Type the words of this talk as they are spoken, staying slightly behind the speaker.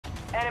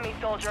Enemy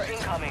soldier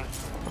incoming.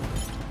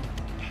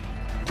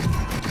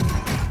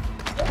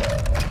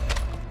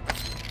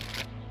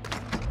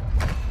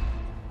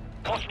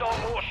 Hostile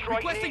mortar strike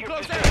Requesting near your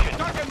close air. position.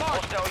 Target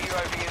marked. Hostile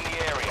UAV in the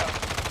area.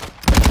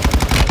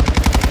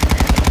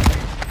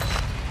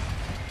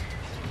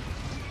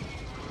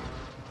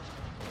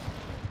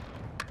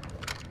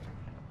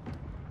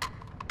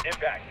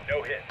 Impact,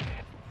 no hit.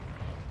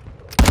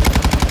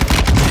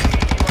 Enemy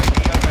UAV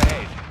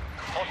overhead.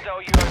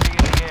 Hostile UAV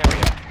in the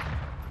area.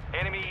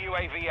 Enemy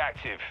UAV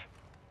active.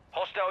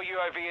 Hostile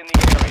UAV in the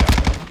area.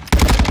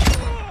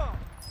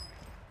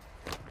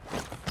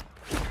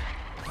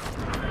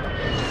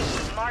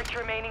 Marked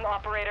remaining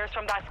operators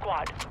from that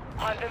squad.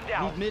 Hunt them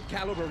down. Need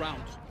mid-caliber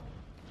rounds.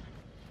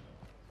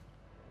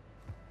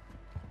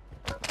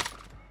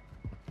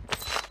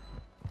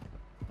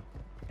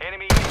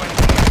 Enemy UAV.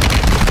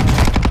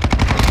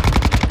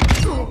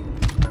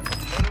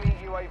 Enemy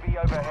UAV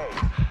overhead.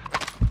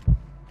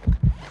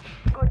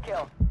 Good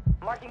kill.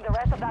 Marking the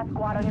rest of that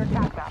squad on your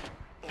attack map.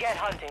 Get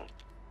hunting.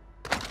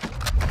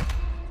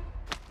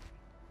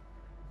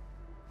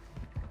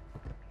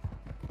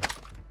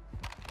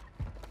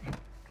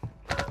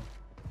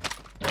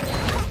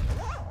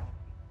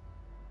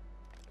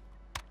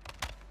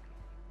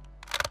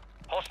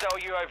 Hostile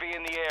UAV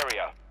in the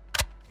area.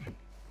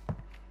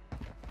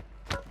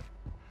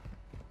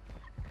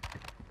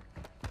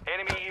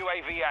 Enemy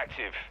UAV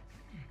active.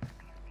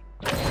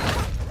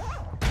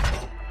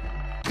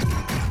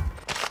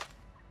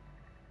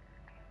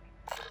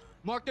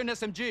 Marked an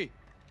SMG.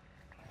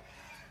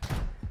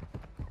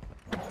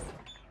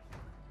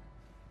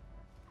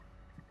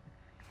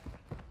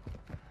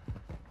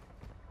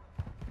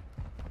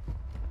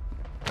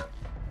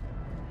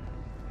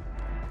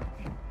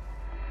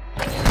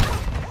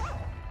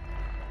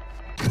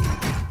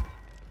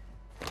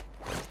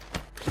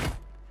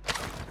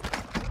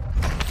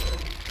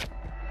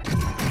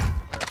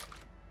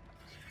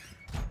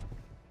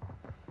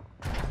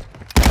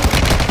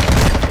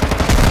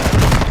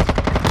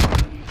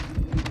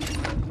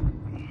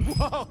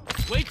 Whoa!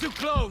 Way too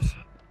close!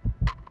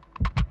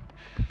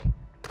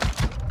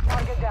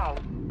 Target down.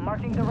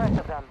 Marking the rest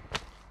of them.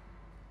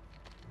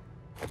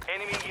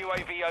 Enemy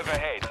UAV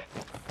overhead.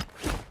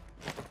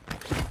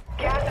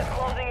 Gas is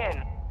closing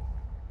in.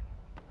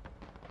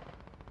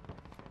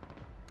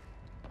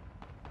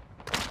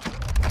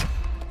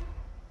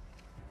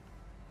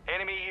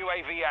 Enemy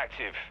UAV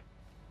active.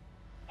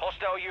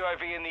 Hostile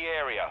UAV in the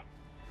area.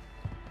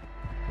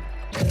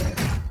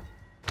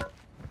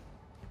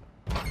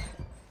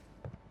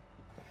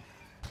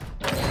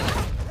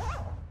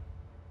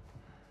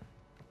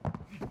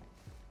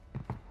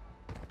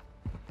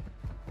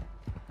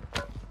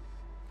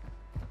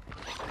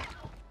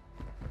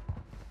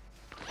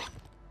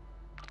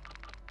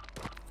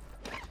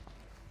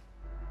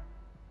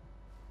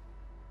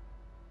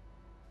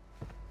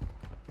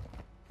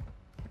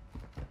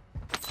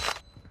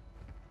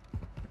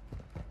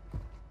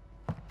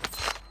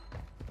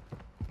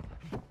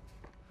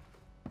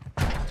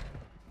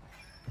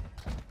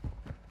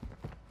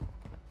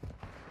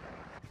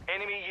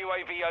 Enemy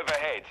UAV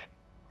overhead.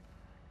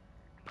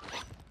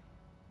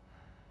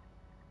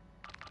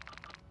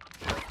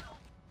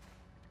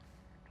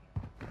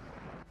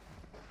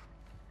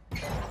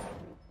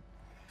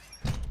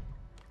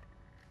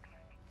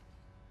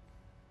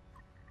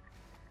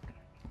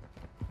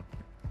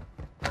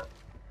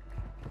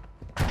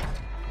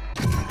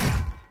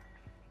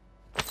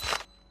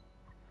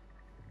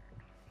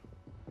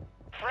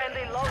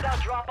 Friendly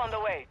loadout drop on the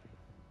way.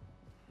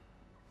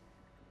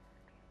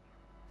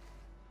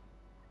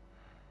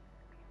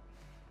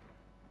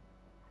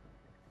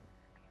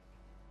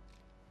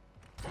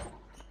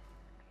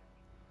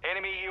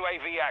 Enemy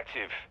UAV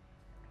active.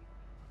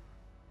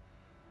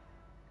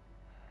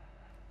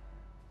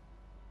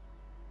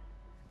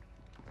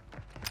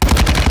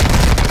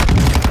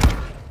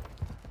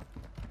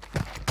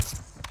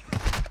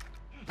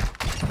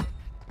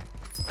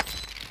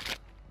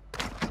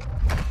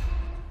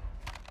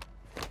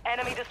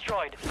 Enemy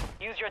destroyed.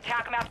 Use your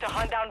attack map to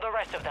hunt down the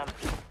rest of them.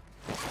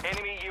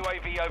 Enemy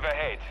UAV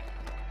overhead.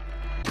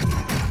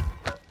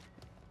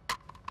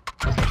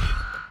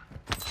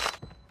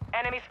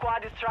 Enemy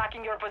squad is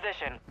tracking your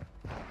position.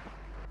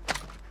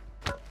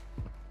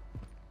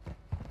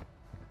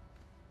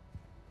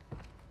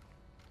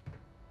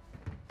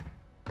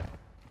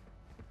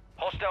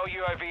 Hostile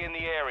UAV in the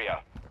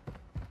area.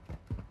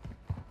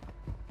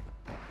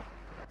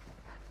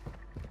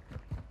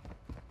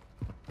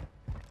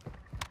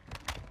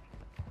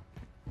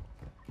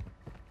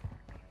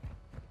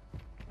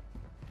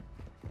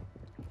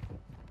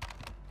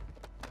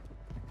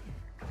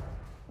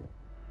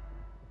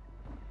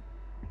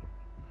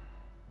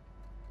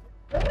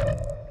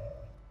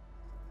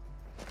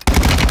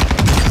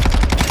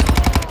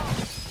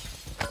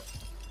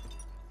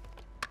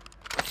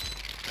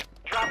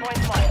 Drop point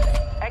spotted.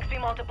 XP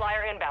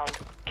multiplier inbound.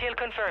 Kill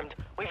confirmed.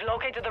 We've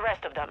located the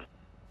rest of them.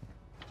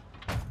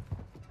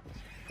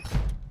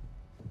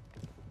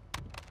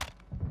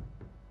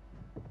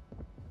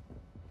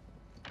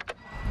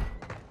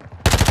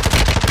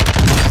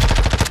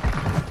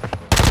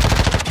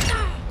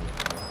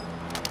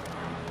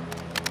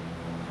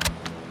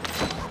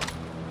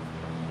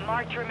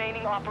 marked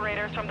remaining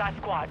operators from that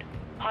squad.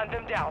 Hunt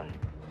them down.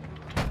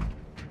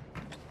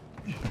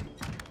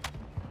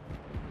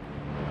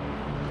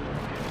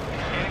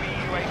 Enemy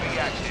UAV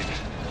active.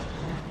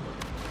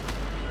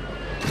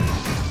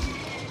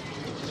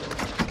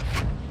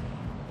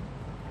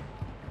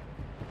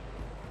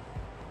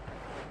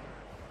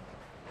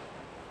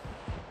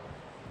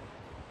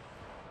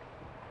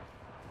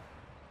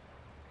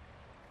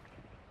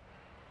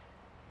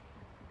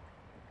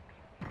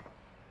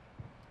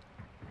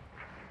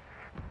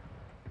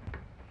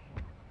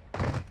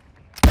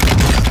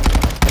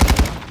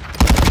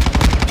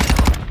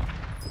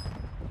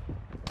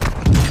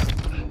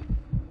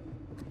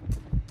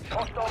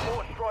 Hostile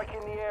more strike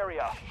in the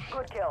area.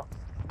 Good kill.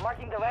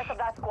 Marking the rest of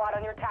that squad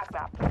on your TAC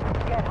map.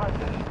 Get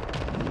hunted.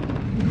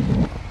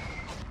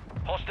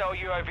 Hostile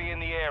UAV in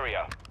the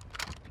area.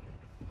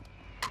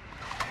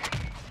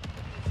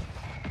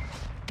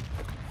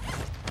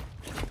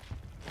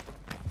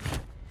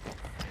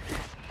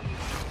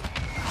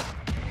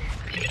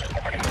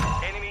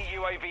 Enemy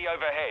UAV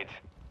overhead.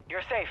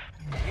 You're safe.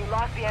 You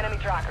lost the enemy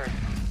trackers.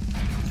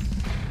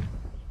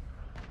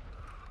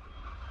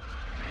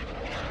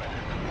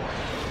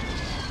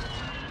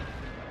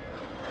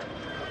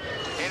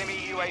 Enemy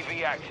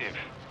UAV active.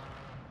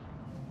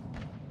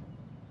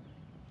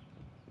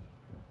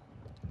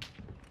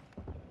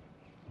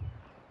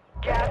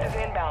 Gas is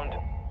inbound.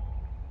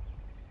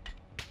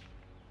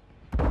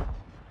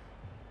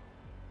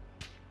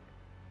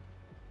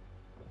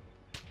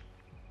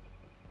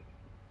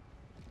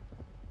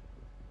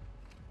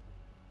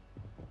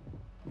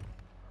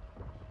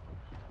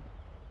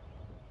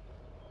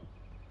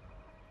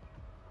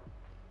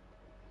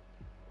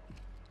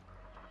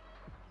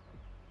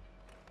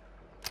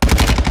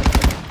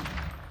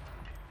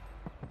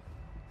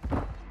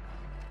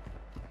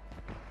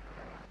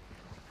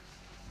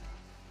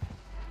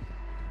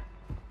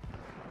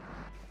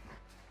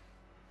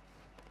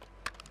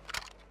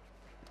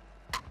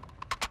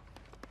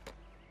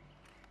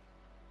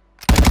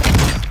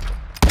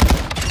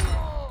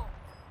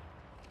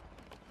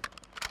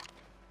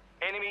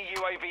 Enemy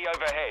UAV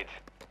overhead.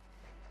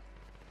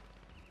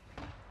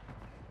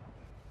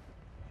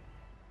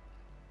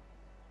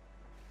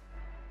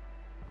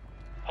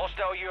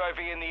 Hostile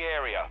UAV in the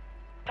area.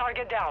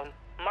 Target down.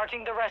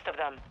 Marking the rest of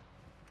them.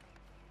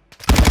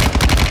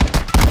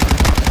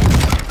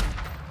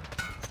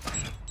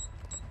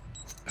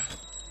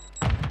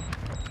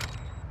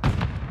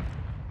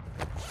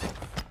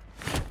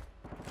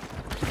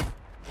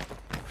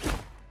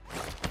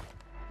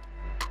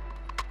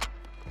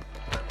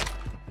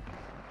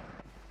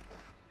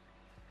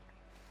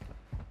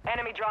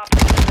 Enemy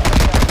dropped.